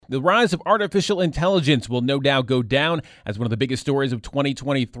The rise of artificial intelligence will no doubt go down as one of the biggest stories of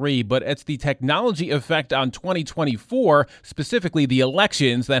 2023, but it's the technology effect on 2024, specifically the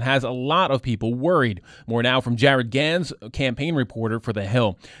elections, that has a lot of people worried. More now from Jared Gans, campaign reporter for The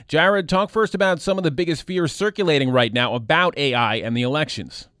Hill. Jared, talk first about some of the biggest fears circulating right now about AI and the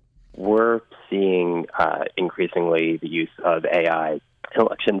elections. We're seeing increasingly the use of AI in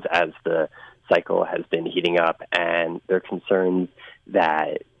elections as the cycle has been heating up, and there are concerns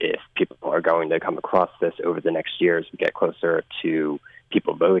that if people are going to come across this over the next year as we get closer to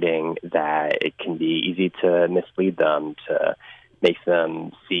people voting, that it can be easy to mislead them, to make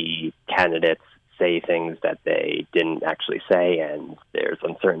them see candidates say things that they didn't actually say, and there's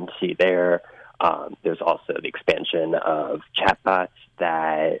uncertainty there. There's also the expansion of chatbots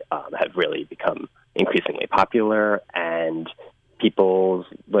that have really become increasingly popular, and people's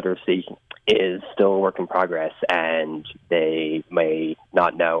literacy is still a work in progress, and they may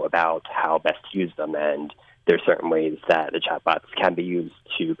not know about how best to use them. And there are certain ways that the chatbots can be used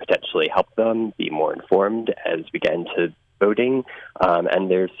to potentially help them be more informed as we get into voting. And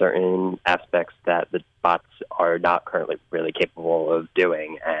there's certain aspects that the bots are not currently really capable of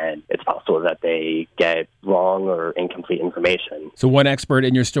doing, and it's possible that they get wrong or incomplete information. So one expert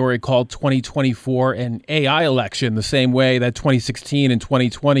in your story called 2024 an AI election, the same way that 2016 and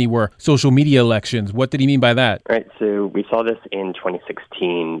 2020 were social media elections. What did he mean by that? Right, so we saw this in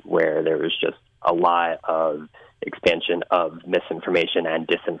 2016, where there was just a lot of expansion of misinformation and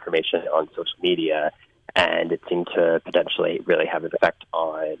disinformation on social media, and it seemed to potentially really have an effect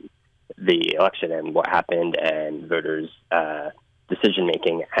on the election and what happened and voters'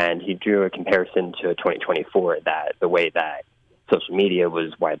 decision-making. And he drew a comparison to 2024, that the way that social media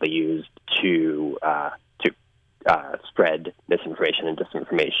was widely used to spread misinformation and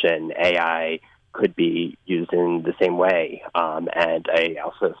disinformation, AI could be used in the same way. And I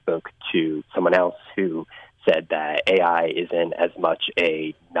also spoke to someone else who said that AI isn't as much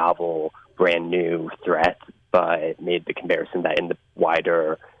a novel, brand new threat, but made the comparison that in the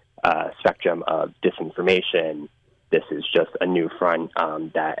wider spectrum of disinformation, this is just a new front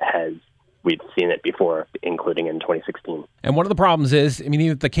we've seen it before, including in 2016. And one of the problems is, even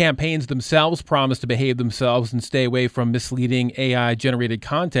if the campaigns themselves promise to behave themselves and stay away from misleading AI-generated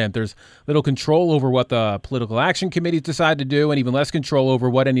content, there's little control over what the political action committees decide to do, and even less control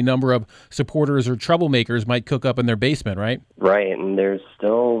over what any number of supporters or troublemakers might cook up in their basement, right? Right, and there's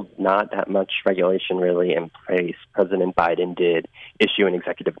still not that much regulation really in place. President Biden did issue an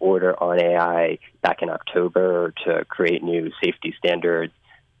executive order on AI back in October to create new safety standards,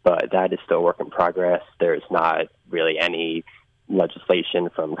 but that is still a work in progress. There's not really any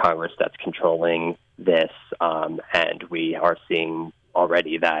legislation from Congress that's controlling this, and we are seeing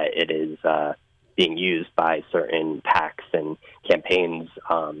already that it is being used by certain PACs and campaigns.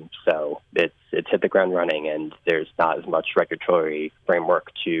 So it's hit the ground running, and there's not as much regulatory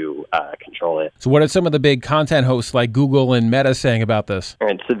framework to control it. So what are some of the big content hosts like Google and Meta saying about this? All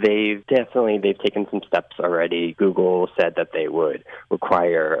right, so they've taken some steps already. Google said that they would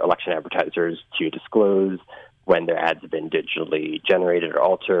require election advertisers to disclose when their ads have been digitally generated or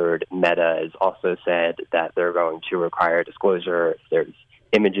altered. Meta has also said that they're going to require disclosure if there's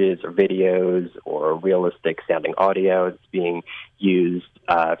images or videos or realistic sounding audio that's being used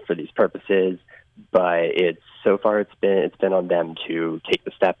for these purposes. But it's been on them to take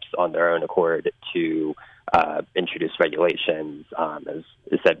the steps on their own accord to introduce regulations. As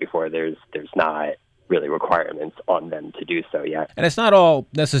I said before, there's not really requirements on them to do so yet. And it's not all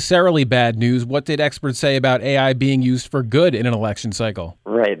necessarily bad news. What did experts say about AI being used for good in an election cycle?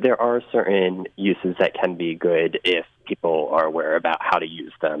 Right. There are certain uses that can be good if people are aware about how to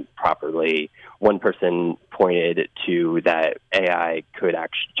use them properly. One person pointed to that the AI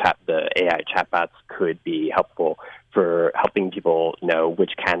chatbots could be helpful for helping people know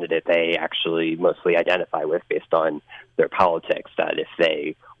which candidate they actually mostly identify with based on their politics, that if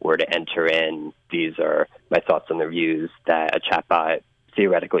they were to enter in, these are my thoughts on the views, that a chatbot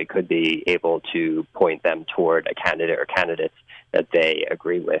theoretically could be able to point them toward a candidate or candidates that they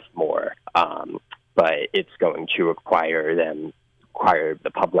agree with more. But it's going to require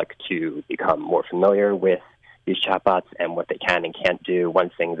the public to become more familiar with these chatbots and what they can and can't do. One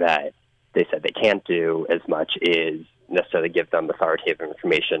thing that they said they can't do as much is necessarily give them authoritative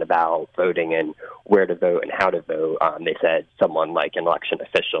information about voting and where to vote and how to vote. They said someone like an election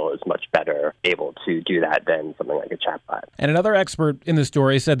official is much better able to do that than something like a chatbot. And another expert in the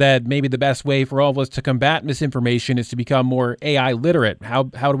story said that maybe the best way for all of us to combat misinformation is to become more AI literate. How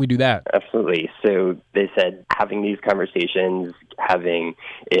do we do that? Absolutely. So they said having these conversations, having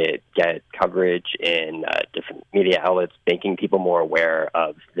it get coverage in different media outlets, making people more aware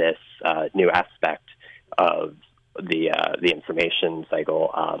of this new aspect of the information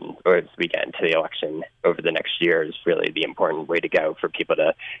cycle, or as we get into the election over the next year, is really the important way to go for people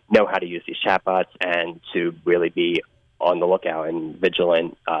to know how to use these chatbots and to really be on the lookout and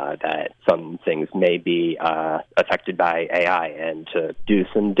vigilant that some things may be affected by AI, and to do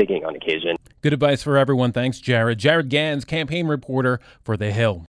some digging on occasion. Good advice for everyone. Thanks, Jared. Jared Gans, campaign reporter for The Hill.